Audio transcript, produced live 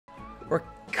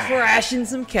Crashing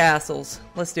some castles.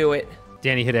 Let's do it.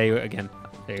 Danny hit A again.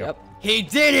 There you go. He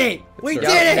did it! We did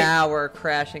it! Now we're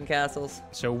crashing castles.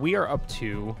 So we are up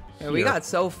to. Yeah, we got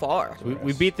so far.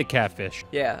 We beat the catfish.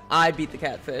 Yeah, I beat the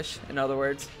catfish, in other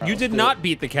words. You did not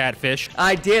beat the catfish.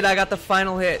 I did. I got the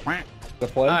final hit.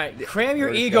 Alright, cram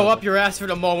your ego up your ass for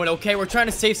the moment, okay? We're trying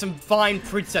to save some fine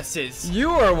princesses.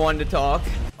 You are one to talk.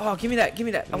 Oh, give me that. Give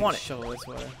me that. I want it. Show this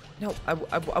way. No, I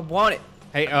want it.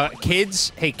 Hey,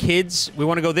 kids. Hey, kids. We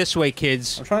want to go this way,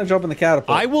 kids. I'm trying to jump in the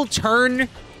catapult. I will turn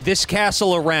this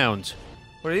castle around.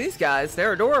 What are these guys?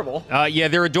 They're adorable. Yeah,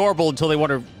 they're adorable until they want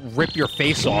to rip your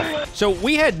face off. So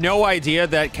we had no idea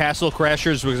that Castle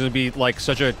Crashers was going to be like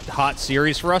such a hot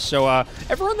series for us. So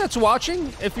everyone that's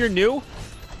watching, if you're new,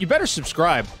 you better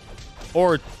subscribe,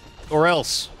 or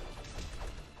else.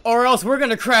 Or else we're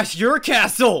gonna crash your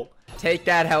castle. Take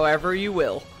that however you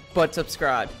will, but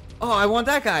subscribe. Oh, I want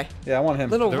that guy. Yeah, I want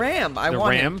him. Little Ram. I The want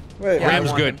Ram? him. Wait, Yeah, I Ram's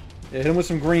want good. him. Yeah, hit him with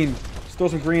some green. Just throw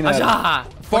some green at him. Aja!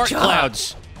 Fart Aja!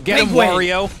 clouds. Get him, Penguin.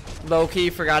 Wario.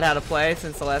 Low-key forgot how to play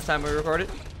since the last time we recorded.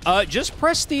 Just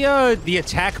press the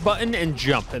attack button and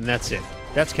jump, and that's it.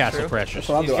 That's Castle Crashers. That's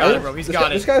what I'm He's doing. got it, bro. He's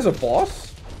got it. This guy's a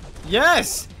boss?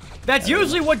 Yes! That's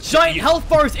usually what giant health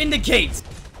bars indicate.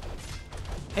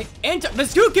 Hey,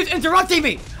 this dude keeps interrupting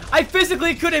me. I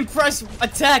physically couldn't press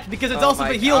attack because it's also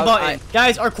the heal button.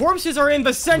 Guys, our corpses are in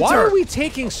the center. Why are we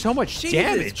taking so much Jesus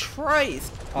damage?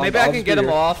 Christ. Maybe I can get them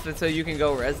off and so you can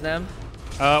go res them.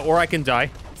 Or I can die.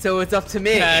 So it's up to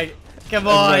me. Okay, come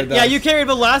on. Yeah, you carried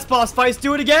the last boss fights.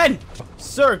 Do it again.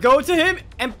 Sir, go to him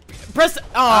and press. Oh,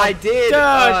 I did.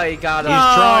 Oh, he got him.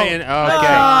 He's trying. Okay.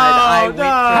 I went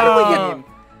no.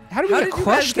 How did we get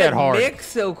crushed that hard?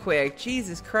 Mixed so quick?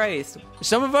 Jesus Christ.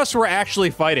 Some of us were actually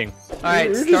fighting. All right,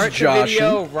 You're start just the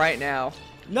video joshing. right now.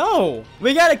 No,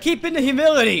 we gotta keep in the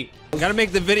humility. We gotta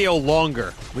make the video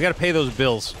longer. We gotta pay those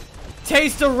bills.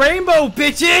 Taste the rainbow,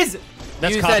 bitches.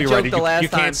 That's Used that joke copyrighted. the You last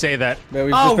can't time. say that. Man,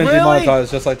 we've Oh, just been really?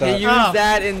 demonetized just like He that. used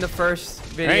that in the first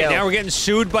video. Hey, now we're getting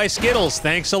sued by Skittles.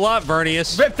 Thanks a lot,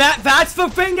 Vernius. That's the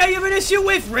thing that you have an issue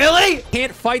with, really?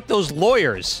 Can't fight those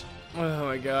lawyers. Oh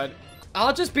my god.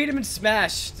 I'll just beat him and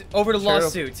smash over the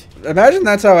lawsuit. Imagine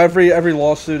that's how every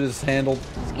lawsuit is handled.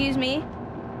 Excuse me,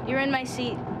 you're in my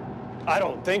seat. I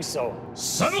don't think so.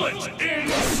 Settle it in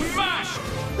smash!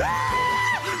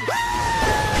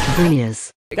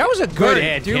 That was a good Bird,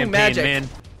 ad do campaign, magic. man.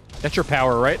 That's your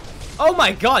power, right? Oh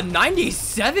my god,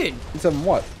 97? He's having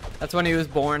what? That's when he was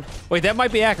born. Wait, that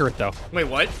might be accurate, though. Wait,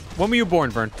 what? When were you born,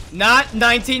 Vern? Not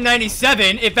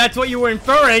 1997, if that's what you were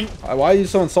inferring. Why are you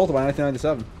so insulted by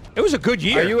 1997? It was a good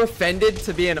year. Are you offended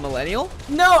to be a millennial?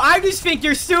 No, I just think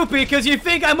you're stupid because you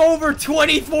think I'm over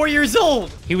 24 years old.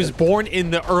 He was born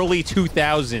in the early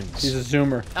 2000s. He's a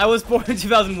zoomer. I was born in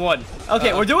 2001.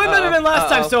 Okay, we're doing better than last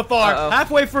time so far.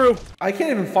 Halfway through. I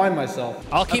can't even find myself.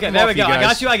 I'll keep Okay, him there off we go. you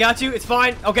guys. I got you. It's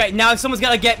fine. Okay, now someone's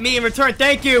got to get me in return.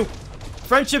 Thank you.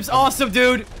 Friendship's awesome,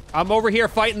 dude. I'm over here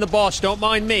fighting the boss. Don't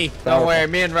mind me. Don't worry,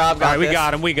 me and Rob got All right, this.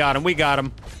 we got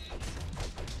him.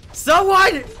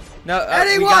 Someone! No,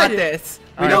 Anyone! we got this.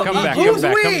 All right, come back. who's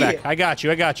we? Come back. I got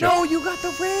you. No, you got the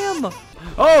ram.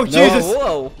 Oh, Jesus.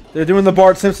 Whoa. They're doing the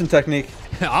Bart Simpson technique.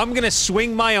 I'm gonna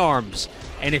swing my arms,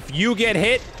 and if you get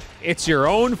hit, it's your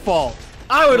own fault.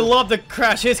 I would love to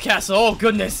crash his castle. Oh,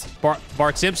 goodness.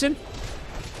 Bart Simpson?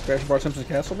 Crash Bart Simpson's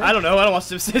castle, bro? I don't know. I don't want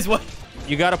Simpsons. What?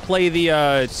 You gotta play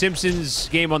the Simpsons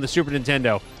game on the Super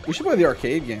Nintendo. We should play the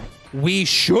arcade game. We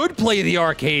should play the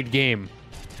arcade game.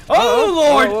 Oh,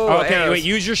 Lord. Okay, arrows. wait,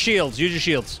 use your shields. Use your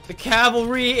shields. The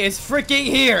cavalry is freaking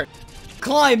here.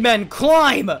 Climb, men,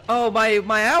 climb. Oh,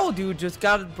 my owl dude just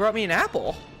brought me an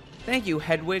apple. Thank you,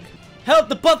 Hedwig. Help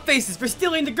the butt faces for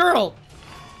stealing the girl.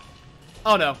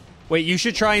 Oh, no. Wait, you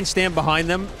should try and stand behind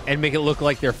them and make it look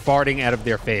like they're farting out of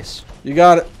their face. You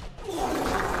got it.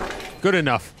 Good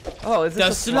enough. Oh, is The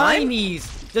this a slime?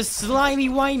 slimies. The slimy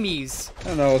whimies. I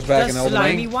don't know. It's back The in Elden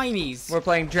slimy Ring. whimies. We're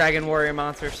playing Dragon Warrior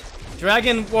Monsters.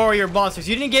 Dragon Warrior Monsters.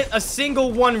 You didn't get a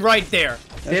single one right there.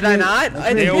 Did I not?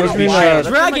 I didn't What's get a been, while. That's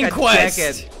been Dragon like a Quest.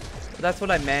 decade. That's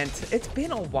what I meant. It's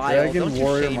been a while. Dragon Don't you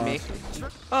Warrior shame me.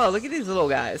 Monsters. Oh, look at these little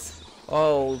guys.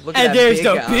 Oh, look at And that there's big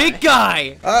the guy. big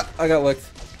guy. I got licked.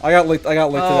 I got licked to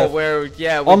Oh, death. where?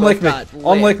 Yeah, we Unlick both me. got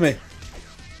Unlick licked. me.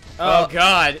 Oh,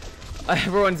 God.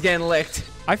 Everyone's getting licked.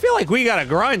 I feel like we gotta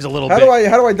grind a little How bit.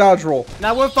 do I dodge roll?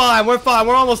 Now we're fine. We're fine.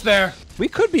 We're almost there. We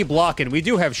could be blocking. We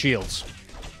do have shields.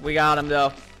 We got him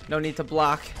though. No need to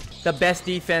block. The best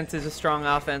defense is a strong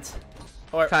offense.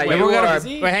 Or, Kai, wait, you what are- is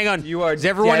he? Wait, hang on. You are Does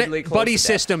everyone deadly close buddy to death.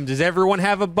 system? Does everyone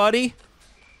have a buddy?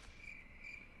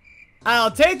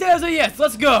 I'll take that as a yes.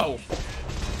 Let's go.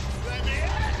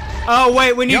 Oh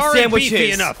wait, we need You aren't sandwiches.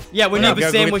 beefy enough. Yeah, we need the Gotta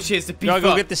go sandwiches to beef Gotta go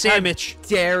up. get the sandwich.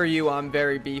 Dare you? I'm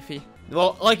very beefy.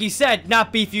 Well, like you said,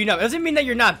 not beefy enough. It doesn't mean that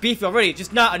you're not beefy already,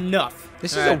 just not enough.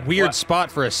 This is Alright, a weird what?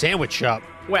 spot for a sandwich shop.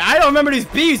 Wait, I don't remember these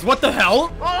beefs. What the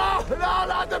hell? Oh, no,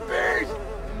 not the bees!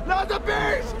 Not the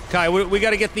bees! Kai, we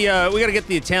gotta get the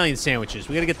Italian sandwiches.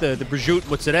 We gotta get the prosciutto,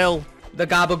 mozzarella. The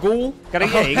gabagool.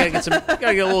 You gotta get some.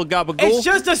 Gotta get a little gabagool. It's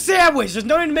just a sandwich. There's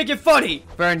no need to make it funny.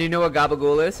 Vern, do you know what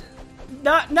gabagool is?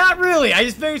 Not really. I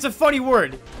just figured it's a funny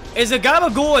word. Is a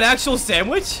gabagool an actual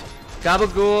sandwich?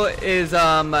 Gabagool is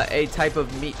a type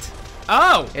of meat.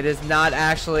 Oh. It is not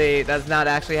actually. That's not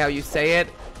actually how you say it,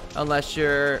 unless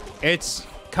you're It's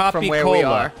copy from where cola, we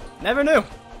are. Never knew.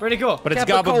 Pretty cool. but it's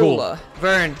gabagool. Capicola.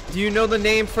 Vern, do you know the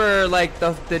name for like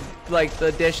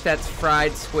the dish that's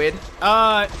fried squid?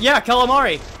 Yeah,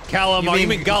 calamari. Calamari. You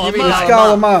mean you calamari? mean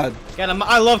Galamad.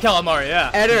 I love calamari, yeah.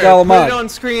 Eder, Galamad. put it on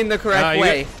screen the correct you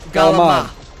way. Galamad.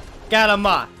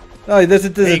 Galama. No, there's a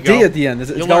There you D go. at the end. It's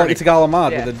You'll learn it's it.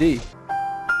 Galamad Yeah. with a D.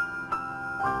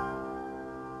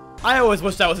 I always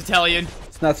wished I was Italian.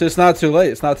 It's not too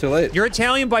late. It's not too late. You're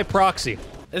Italian by proxy.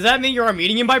 Does that mean you're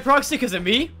Armenian by proxy because of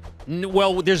me?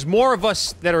 Well, there's more of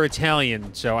us that are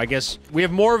Italian, so I guess we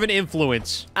have more of an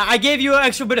influence. I gave you an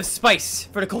extra bit of spice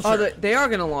for the culture. Oh, they are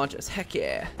gonna launch us. Heck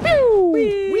yeah.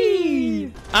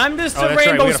 Whee! I'm just Oh, a that's right,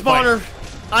 rainbow we gotta fight.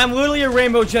 spawner. I'm literally a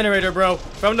rainbow generator, bro.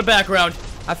 From the background.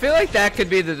 I feel like that could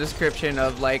be the description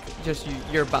of like just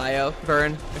your bio,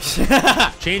 Vern.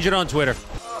 Change it on Twitter.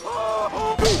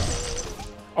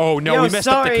 Oh no, Yo, we messed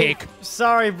up the sorry. cake.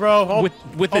 Sorry, bro. Hope,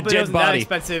 With the hope it dead wasn't that body.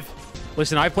 expensive.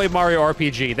 Listen, I played Mario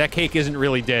RPG. That cake isn't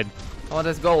really dead. I want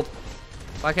this gold.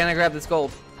 Why can't I grab this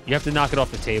gold? You have to knock it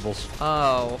off the tables.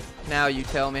 Oh, now you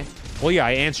tell me. Well, yeah,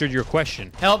 I answered your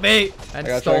question. Help me. And I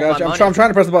got you. stole I got my you. money. I'm trying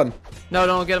to press the button. No,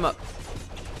 don't get him up.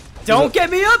 Don't get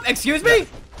me up. Excuse me.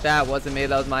 That wasn't me.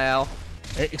 That was my owl.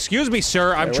 Excuse me,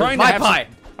 sir. I'm where's trying to my have pie?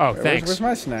 Some... Oh, Where's thanks.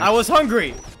 my snack? I was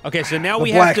hungry. Okay, so now The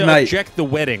we have Black to Knight. object the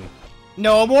wedding.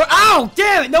 No more. Ow!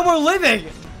 Damn it! No more living.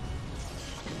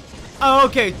 Oh,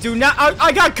 okay. Do not.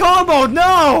 I got comboed.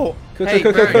 No. Cook, Hey,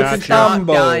 cook, cook, Vern, cook, stop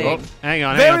combo. dying. Oh, hang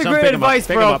on. Very hang on. great Pick 'em advice, up,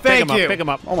 pick bro. 'em up, pick 'em Thank up, you. Pick 'em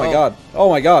up. Oh my god. Oh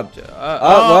my god.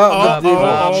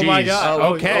 Oh my jeez. god.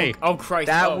 Oh, okay. Oh, Christ.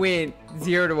 That oh. went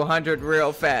 0 to 100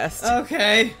 real fast.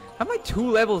 Okay. How am I 2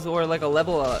 levels or like a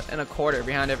level and a quarter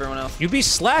behind everyone else? You'd be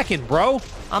slacking, bro.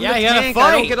 I'm Yeah, the you gotta tank.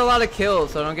 I don't fight. get a lot of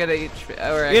kills, so I don't get HP.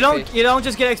 Or You XP. don't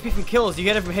just get XP from kills. You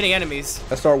get it from hitting enemies.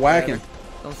 I start whacking.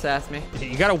 Don't sass me.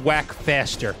 You gotta whack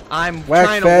faster. I'm Whack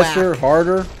trying faster, to whack.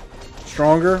 harder,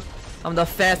 stronger. I'm the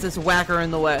fastest whacker in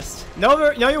the West.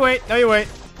 No, you wait. No, you wait.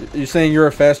 You're saying you're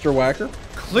a faster whacker?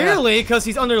 Clearly, because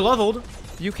he's under-leveled.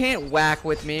 You can't whack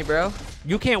with me, bro.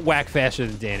 You can't whack faster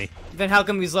than Danny. Then how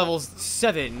come he's level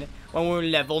 7 when we're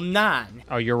level 9?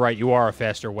 Oh, you're right. You are a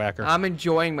faster whacker. I'm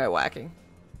enjoying my whacking.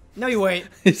 No, you wait.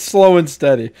 He's slow and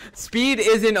steady. Speed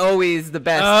isn't always the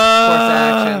best course of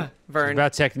action, Vern.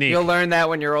 About technique. You'll learn that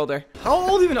when you're older. How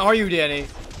old even are you, Danny?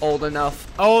 Old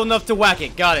enough. Old enough to whack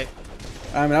it. Got it.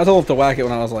 I mean, I was old enough to whack it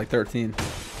when I was like 13.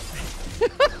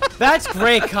 That's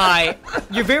great, Kai.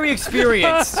 You're very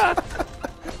experienced.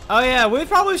 Oh yeah, we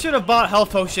probably should have bought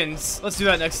health potions. Let's do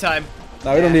that next time.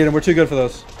 No, we don't need them. We're too good for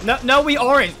those. No, we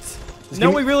aren't. No,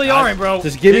 give we me- really aren't, bro.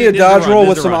 Just give me a This is a dodge run, roll this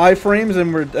with is a some run.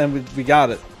 iframes and we got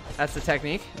it. That's the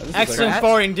technique. Excellent Like-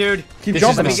 farting, dude. Keep This is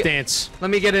jumping. the Up. stance.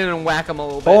 Let me get in and whack him a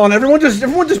little bit. Hold on, everyone just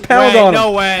pound Wait, on him.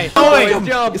 no way. Oh, wait. good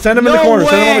job. Send him in the No corner.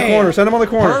 Send him on the way. corner. Send him on the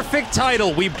corner. Perfect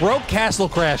title. We broke Castle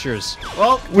Crashers.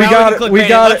 Well, We now got can it. click We bait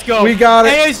got Let's it. go. We got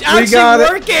And it. it's We actually got it.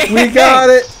 working. We got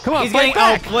it. Come on, He's fight getting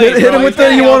back. outplayed. Hit him bro. with He's the. You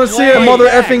getting want to see it? outplayed. Mother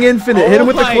effing infinite. Hit him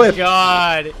with the Oh clip. my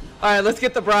god. All right, let's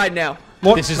get the bride now.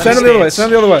 This is Send the him the other way. stance. Send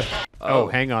him the other way. Oh,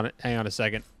 hang on. Hang on a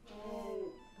second.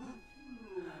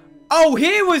 Oh,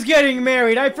 he was getting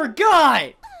married. I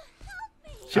forgot.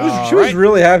 She was Alright.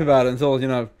 really happy about it until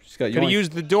she's got Gonna yoinked. use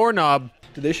the doorknob.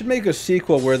 They should make a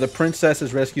sequel where the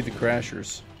princesses rescue the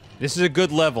Crashers. This is a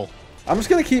good level. I'm just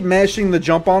gonna keep mashing the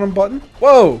jump on him button.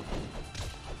 Whoa!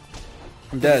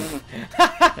 I'm dead.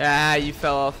 Ah, you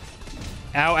fell off.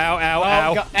 Ow, ow, ow, Oh,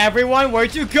 ow. God. Everyone,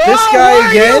 where'd you go? This guy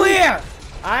Why again? are you here?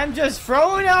 I'm just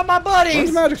throwing out my Those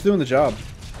buddies. magic's doing the job.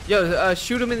 Yo,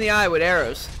 shoot him in the eye with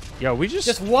arrows. Yo, we just...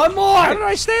 Just one How did more.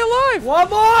 I stay alive? One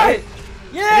more.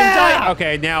 Yeah.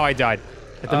 Okay, now I died.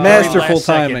 At the very Masterful last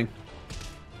second. timing.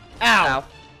 Ow.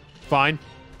 Fine.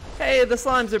 Hey, the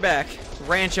slimes are back.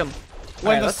 Ranch them.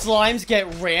 When the slimes get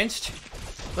ranched.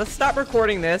 Let's stop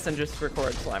recording this and just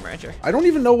record Slime Rancher. I don't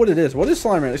even know what it is. What is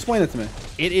Slime Rancher? Explain it to me.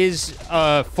 It is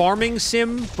a farming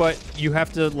sim, but you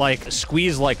have to, like,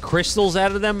 squeeze, like, crystals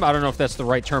out of them. I don't know if that's the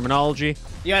right terminology.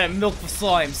 You gotta milk the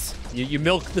slimes. You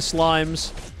milk the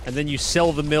slimes, and then you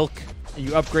sell the milk, and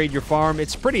you upgrade your farm.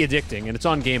 It's pretty addicting, and it's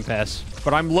on Game Pass.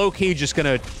 But I'm low-key just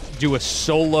gonna do a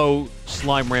solo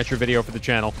Slime Rancher video for the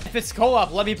channel. If it's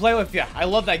co-op, let me play with you. I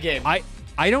love that game.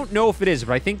 I don't know if it is,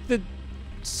 but I think the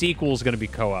sequel's gonna be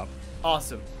co-op.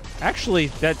 Awesome. Actually,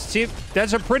 that's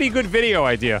a pretty good video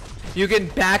idea. You can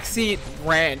backseat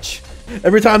ranch.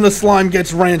 Every time the slime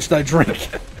gets ranched, I drink.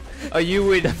 Oh, you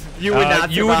would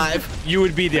not survive. You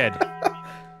would be dead.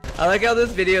 I like how this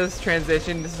video's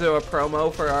transitioned to a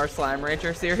promo for our Slime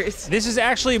Rancher series. This is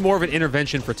actually more of an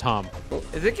intervention for Tom.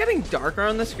 Is it getting darker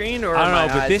on the screen, or I don't are know,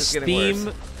 my but eyes this just getting theme,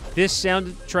 worse? this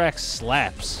soundtrack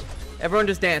slaps. Everyone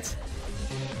just dance.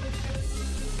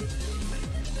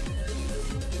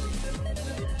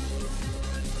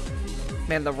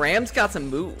 Man, the Rams got some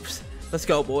moves. Let's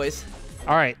go, boys.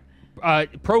 All right.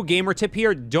 Pro gamer tip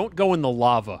here, don't go in the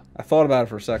lava. I thought about it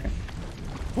for a second.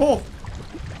 Oh.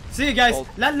 See you guys. Hold.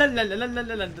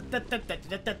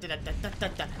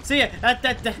 See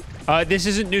ya. This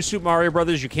isn't New Super Mario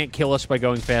Brothers. You can't kill us by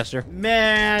going faster.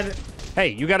 Man. Hey,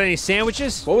 you got any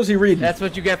sandwiches? What was he reading? That's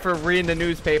what you get for reading the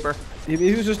newspaper. He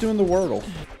was just doing the Wordle.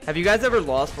 Have you guys ever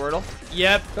lost Wordle?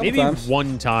 Yep. Maybe times.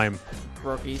 one time.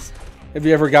 Rookies. Have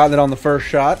you ever gotten it on the first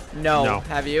shot? No. No.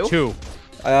 Have you? 2.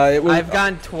 It was. I've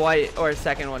gone twice, or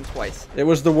second one twice. It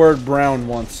was the word brown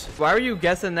once. Why were you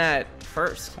guessing that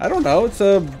first? I don't know.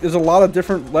 There's a lot of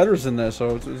different letters in there,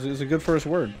 so it's a good first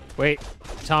word. Wait,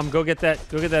 Tom, go get that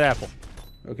apple.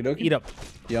 Okie dokie. Eat up.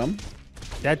 Yum.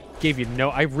 That gave you no.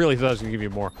 I really thought it was gonna give you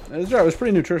more. That's right. It was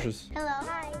pretty nutritious. Hello.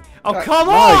 Hi. Oh, come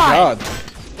on! My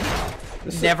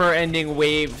God. Never-ending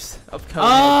waves of code.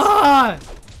 Ah!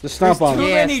 Just stomp There's on too him.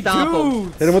 Yeah, many stomp 'em.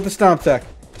 dudes. Hit him with the stomp tech.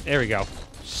 There we go.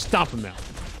 Stomp him out.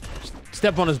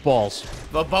 Step on his balls.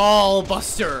 The ball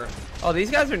buster. Oh, these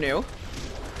guys are new.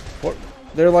 What?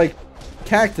 They're like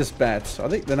cactus bats. I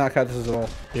think they're not cactuses at all.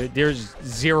 There's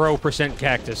 0%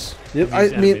 cactus. Yeah, in I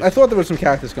these mean, enemies. I thought there was some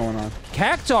cactus going on.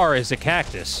 Cactar is a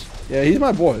cactus. Yeah, he's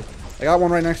my boy. I got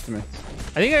one right next to me.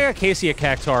 I think I got Casey a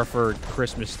cactar for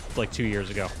Christmas like 2 years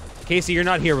ago. Casey, you're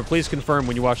not here, but please confirm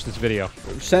when you watch this video.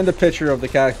 Send a picture of the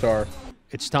cactar.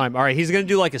 It's time. All right, he's gonna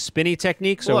do like a spinny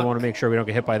technique, so Look. we want to make sure we don't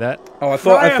get hit by that. Oh, I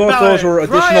thought those were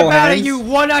Cry additional about hands. it, you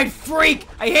one-eyed freak!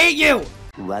 I hate you!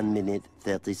 1 minute,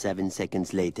 37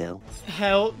 seconds later.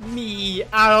 Help me!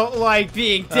 I don't like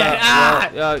being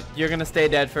dead. You're gonna stay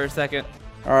dead for a second.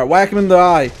 All right, whack him in the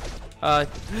eye.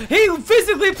 He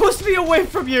physically pushed me away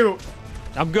from you.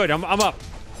 I'm good. I'm up.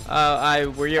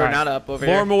 You're not up over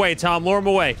Lure here. him away, Tom. Lure him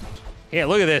away. Here,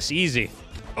 look at this. Easy.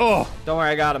 Oh, Don't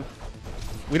worry, I got him.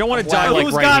 we don't want to Wow. die like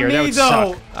Who's right got here. That me would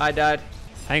though? suck. I died.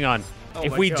 Hang on. Oh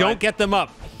if my we God. don't get them up,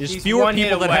 there's He's fewer one hit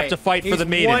people that have away. to fight for the He's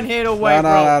maiden. one hit away, No,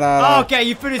 bro. no. Okay,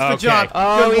 you finished the Okay. job.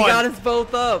 Oh, Good we one. got us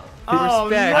both up. Oh,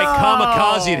 Respect. no. I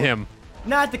kamikazed him.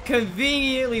 Not the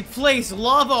conveniently placed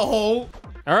lava hole.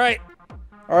 All right.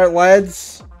 All right,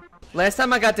 lads. Last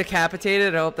time I got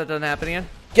decapitated. I hope that doesn't happen again.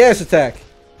 Gas attack.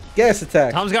 Gas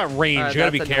attack. Tom's got range. Alright, You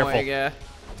gotta be that's careful. annoying, yeah.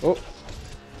 Oh.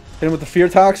 Hit him with the fear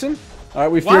toxin. All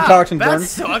right, we fear Wow, toxin that burn.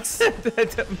 sucks.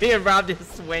 Me and Rob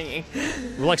just swinging.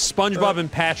 We're like SpongeBob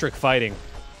and Patrick fighting.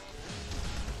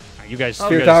 All right, you guys,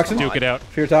 Fear you guys toxin? duke it out.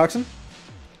 Fear toxin.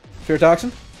 Fear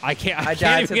toxin. I can't. I I can't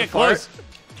died even to the get fart. close.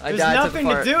 I There's died nothing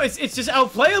to to the do. It's just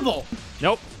outplayable.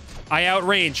 Nope. I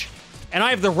outrange, and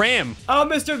I have the ram. Oh,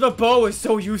 Mr. The Bow is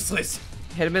so useless.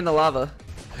 Hit him in the lava.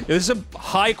 This is a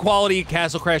high quality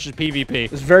Castle Crashers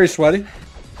PvP. It's very sweaty.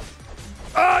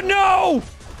 Oh no!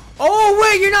 Oh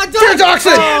wait, you're not done. Fear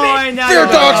toxin. Oh, now Fear you're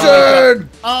done. toxin.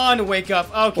 On wake up.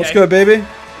 Okay. What's good, baby?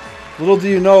 Little do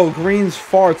you know, Green's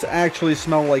farts actually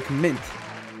smell like mint.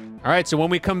 All right, so when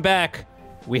we come back,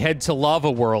 we head to Lava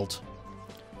World.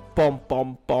 Bum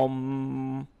bum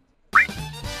bum.